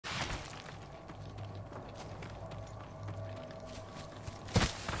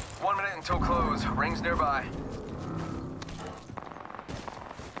until close. Rings nearby.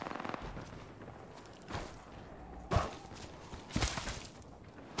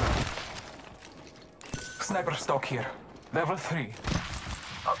 Sniper stock here. Level 3.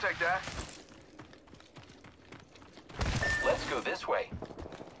 I'll take that. Let's go this way.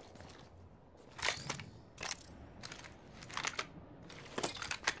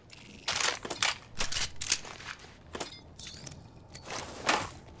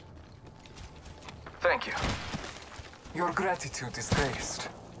 Thank you. Your gratitude is raised.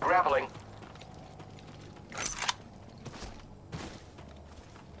 Grappling.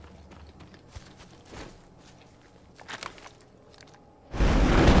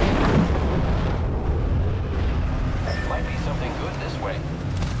 Might be something good this way.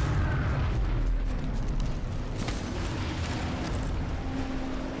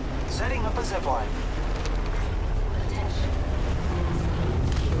 Setting up a zipline.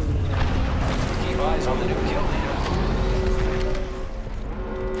 Keep eyes on the new kill leader.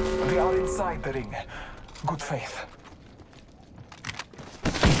 We are inside the ring. Good faith.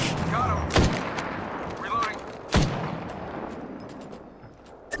 Got him. Reloading.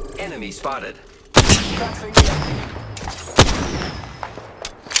 Enemy spotted. Battling the enemy.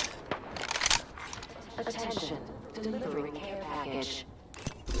 Attention. Delivering care package.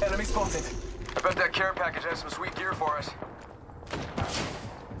 Enemy spotted. I bet that care package has some sweet gear for us.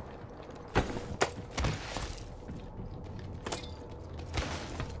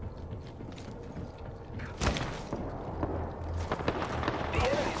 The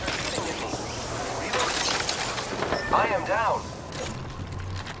enemies are shooting at me. Reloading. I am down.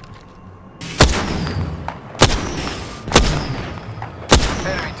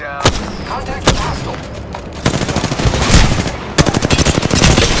 Enemy down. Contact with hostile.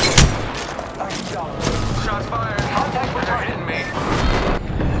 I'm down. Shots fired. Contact with They're target. hitting me.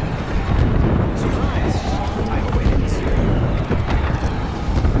 Surprise! I'm awaiting this here.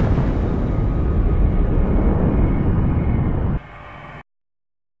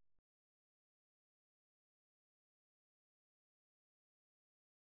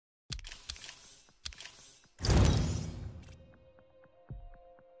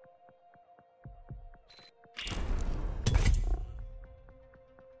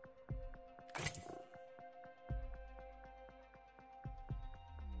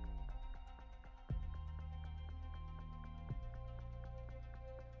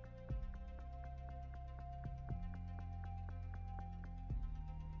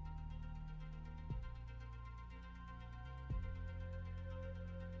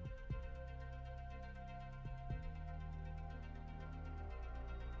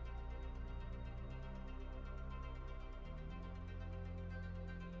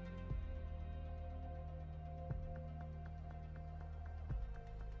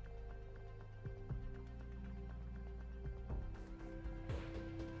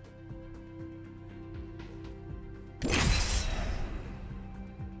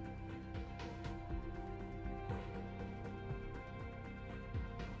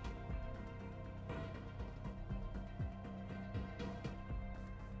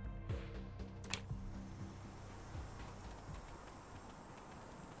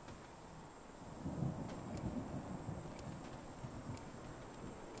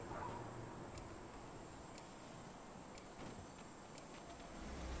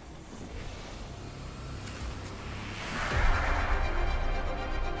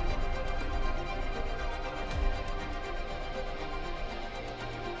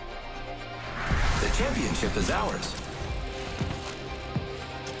 The championship is ours.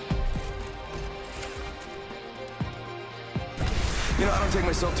 You know, I don't take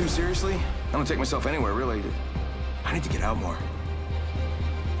myself too seriously. I don't take myself anywhere, really. I need to get out more.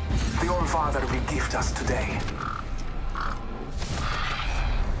 The All-Father will gift us today.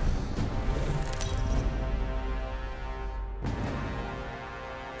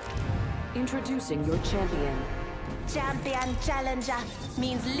 Introducing your champion. Champion challenger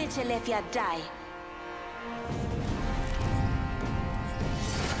means little if you die.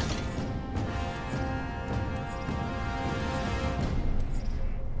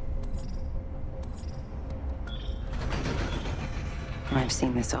 I've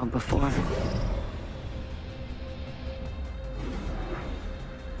seen this all before.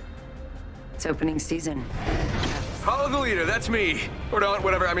 It's opening season. Follow the leader, that's me. Or don't,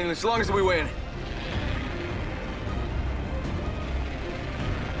 whatever. I mean, as long as we win.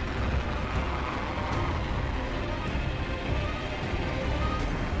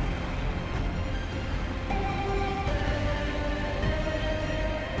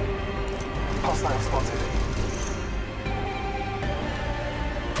 Hostile spotted.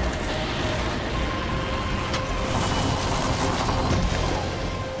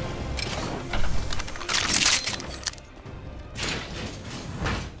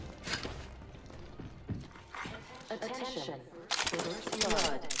 Attention. First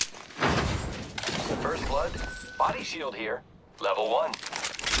blood. First blood. Body shield here. Level 1.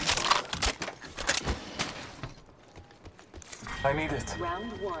 I need it.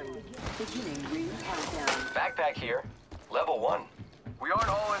 Round 1. Beginning ring countdown. Backpack here. Level 1. We aren't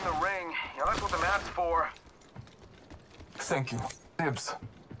all in the ring. You know, that's what the map's for. Thank you. Dibs.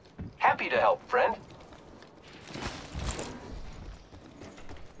 Happy to help, friend.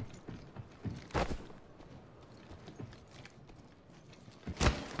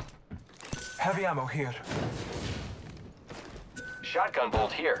 Heavy ammo here. Shotgun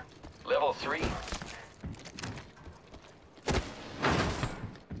bolt here. Level 3.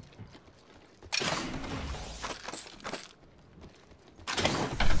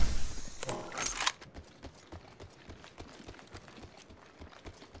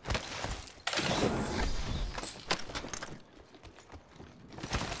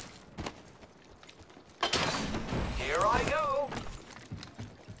 Here I go.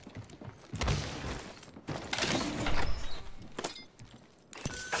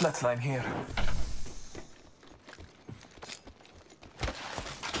 Flatline here.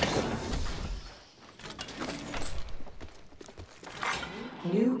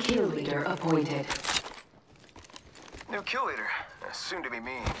 New kill leader appointed. New kill leader. Soon to be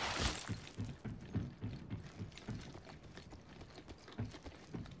me.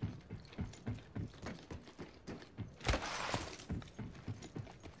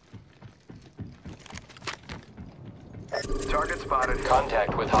 Target spotted.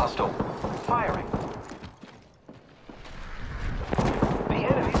 Contact with hostile. Firing. The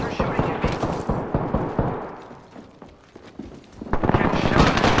enemies are shooting at me. Getting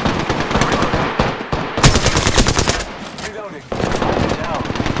shot. Reloading. Down.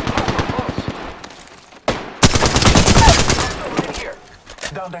 Close. Hostile right here.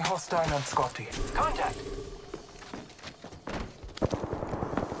 Down the hostile and Scotty. Contact.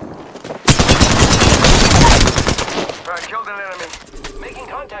 Alright, killed an enemy. Making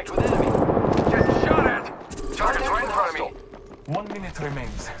contact with enemy. Getting shot at. Target's Contact right in with front of me. hostile. 1 minute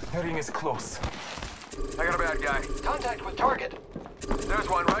remains. The ring is close. I got a bad guy. Contact with target. There's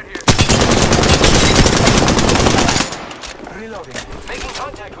one right here. Reloading. Making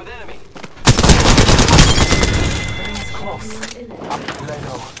contact with enemy. The ring is close.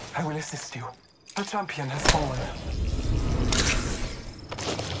 Leno, I will assist you. The champion has fallen.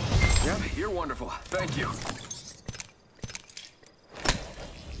 Yep, you're wonderful. Thank you.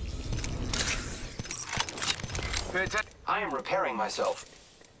 Pay attention. I am repairing myself.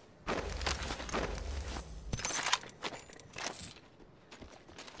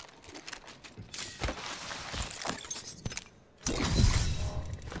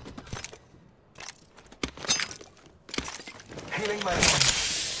 Healing my one.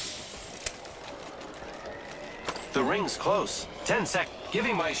 The ring's close. 10 sec.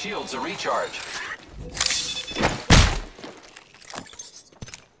 Giving my shields a recharge.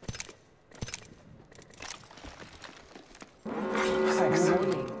 Thanks.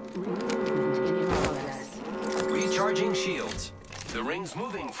 In progress. Recharging shields. The ring's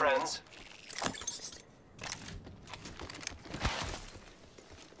moving, friends.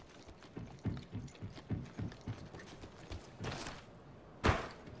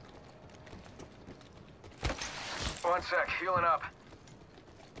 One sec, healing up.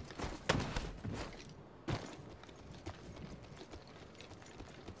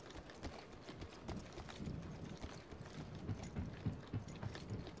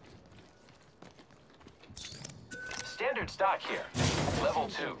 Standard stock here. Level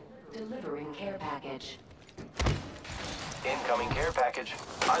 2. Delivering care package. Incoming care package.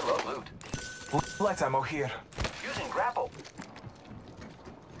 I love loot. Light ammo here. Using grapple.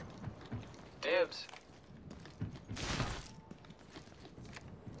 Dibs.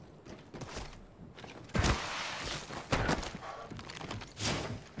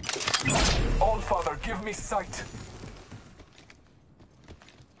 All Father, give me sight.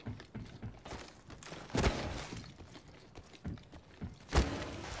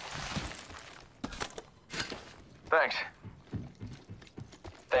 Thanks.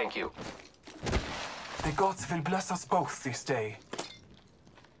 Thank you. The gods will bless us both this day.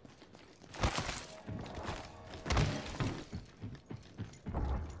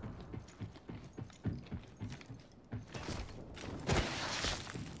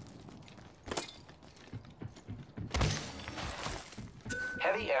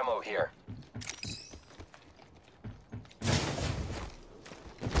 Heavy ammo here.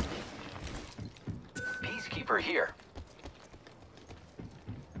 Peacekeeper here.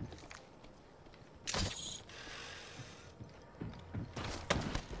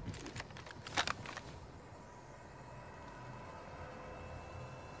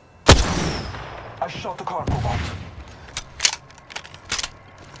 shot the cargo boat.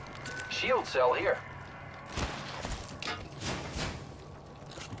 Shield cell here.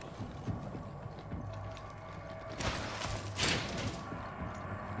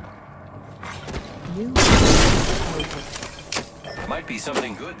 Might be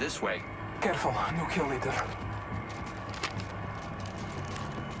something good this way. Careful, new kill leader.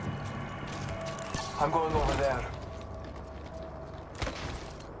 I'm going over there.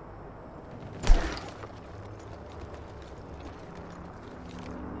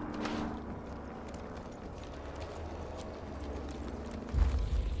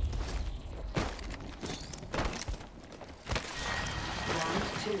 Round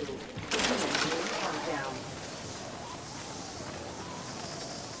 2. Beginning countdown.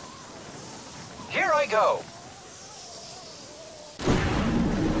 Here I go!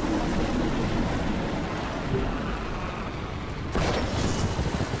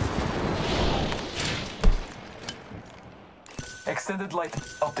 Extended light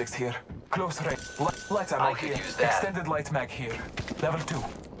optics here. Close range. Light ammo I could here. use that. Extended light mag here. Level 2.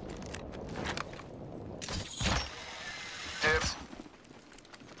 Dibs.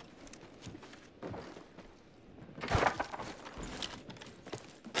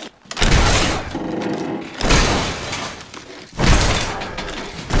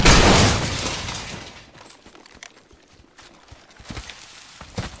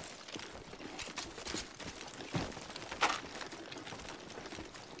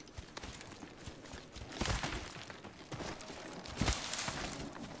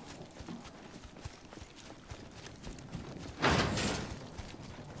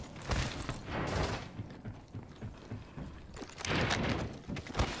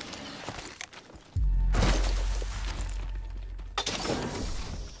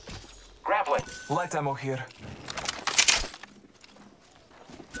 Grappling. Light ammo here.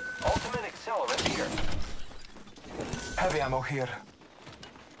 Ultimate accelerant here. Heavy ammo here.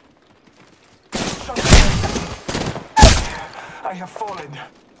 I have fallen.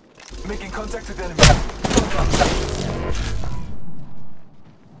 Making contact with enemy.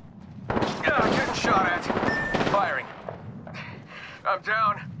 Getting shot at. Firing. I'm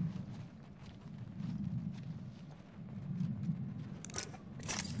down.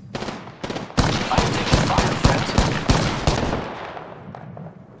 I'm taking fire, friends.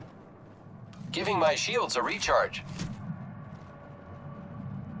 Giving my shields a recharge.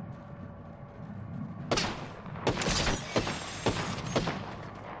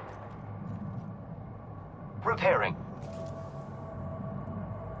 Repairing.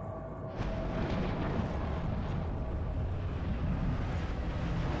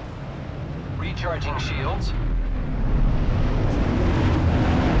 Recharging shields.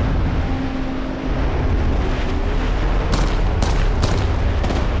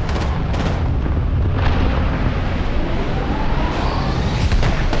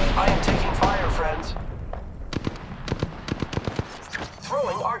 I am taking fire, friends.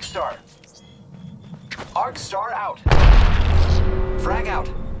 Throwing Arc Star. Arc Star out. Frag out.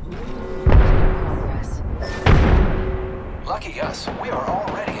 Progress. Lucky us, we are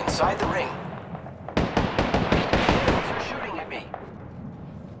already inside the ring. Enemies are shooting at me.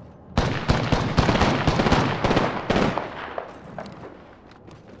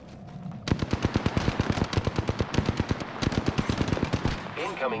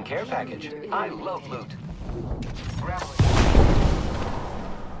 Incoming care package. I love loot. Grappling.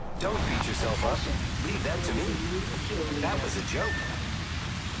 Don't beat yourself up. Leave that to me. That was a joke.